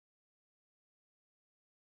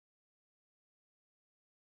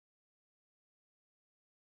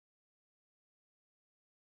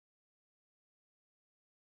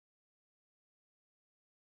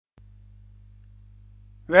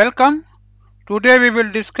Welcome. Today we will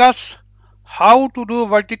discuss how to do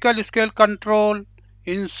vertical scale control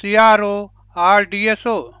in CRO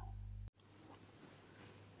DSO.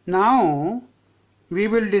 Now we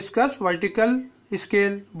will discuss vertical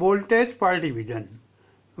scale voltage per division.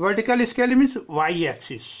 Vertical scale means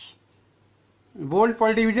y-axis. Volt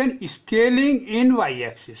per division scaling in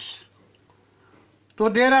y-axis. So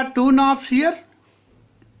there are two knobs here.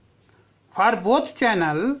 For both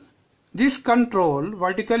channel, this control,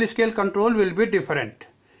 vertical scale control will be different.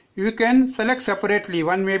 You can select separately.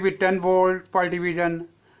 One may be 10 volt per division,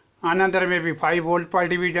 another may be 5 volt per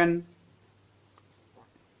division.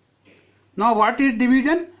 Now what is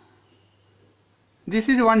division? This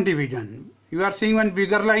is one division. You are seeing one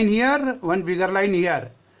bigger line here, one bigger line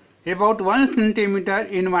here. About 1 centimeter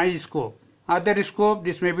in my scope. Other scope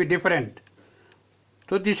this may be different.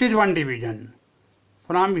 So this is one division.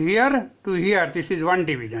 From here to here this is one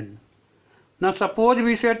division. Now suppose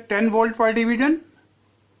we said 10 volt per division.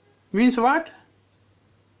 Means what?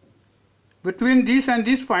 Between this and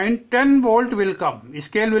this point 10 volt will come.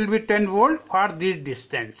 Scale will be 10 volt for this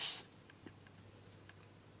distance.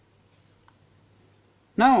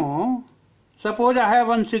 Now suppose I have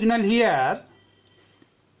one signal here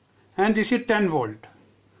and this is 10 volt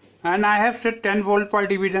and I have set 10 volt per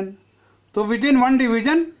division. So within one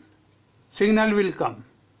division signal will come.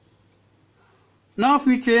 Now if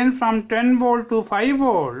we change from 10 volt to 5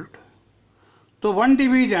 volt, so one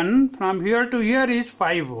division from here to here is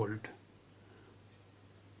 5 volt.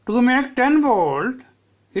 To make 10 volt,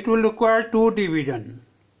 it will require 2 division.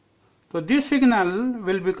 So this signal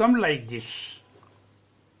will become like this.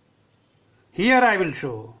 Here I will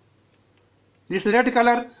show. This red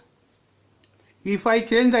color, if I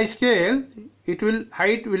change the scale,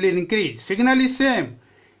 height will increase. Signal is same.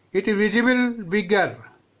 It is visible bigger,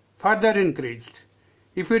 further increased.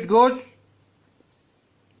 If it goes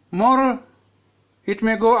more, it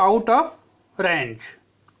may go out of range.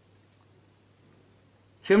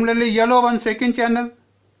 Similarly, yellow one second channel,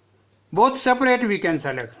 both separate we can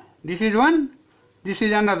select. This is one, this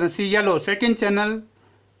is another. See yellow second channel,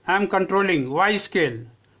 I am controlling Y scale,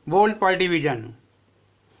 volt per division.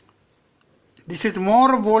 This is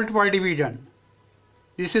more volt per division.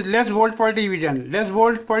 This is less volt per division. Less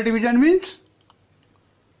volt per division means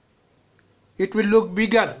it will look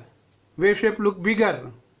bigger. Wave shape look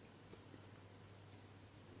bigger.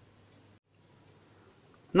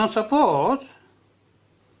 Now suppose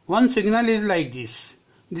one signal is like this.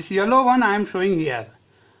 This yellow one I am showing here.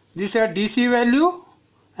 This is DC value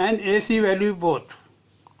and AC value both.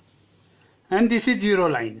 And this is zero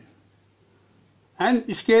line.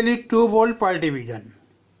 And scale is 2 volt per division.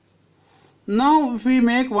 Now if we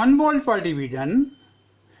make 1 volt per division,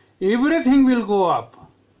 everything will go up.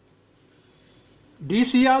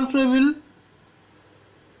 DC also will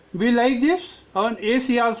be like this and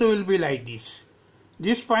AC also will be like this.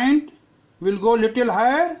 This point will go little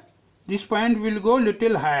higher, this point will go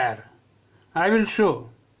little higher. I will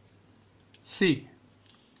show. See,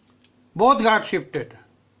 both got shifted.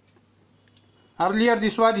 Earlier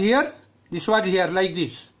this was here like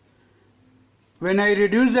this. When I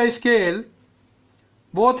reduce the scale,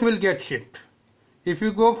 both will get shift. If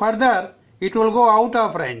you go further, it will go out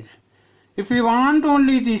of range. If you want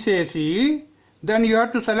only this AC, then you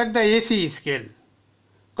have to select the AC scale.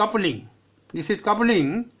 Coupling. This is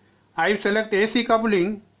coupling. I select AC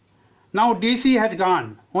coupling. Now DC has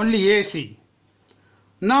gone, only AC.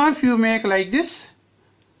 Now if you make like this,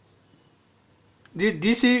 the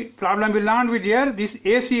DC problem will not be there. This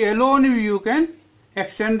AC alone you can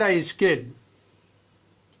extend the scale.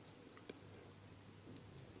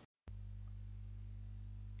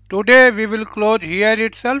 Today we will close here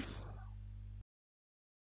itself.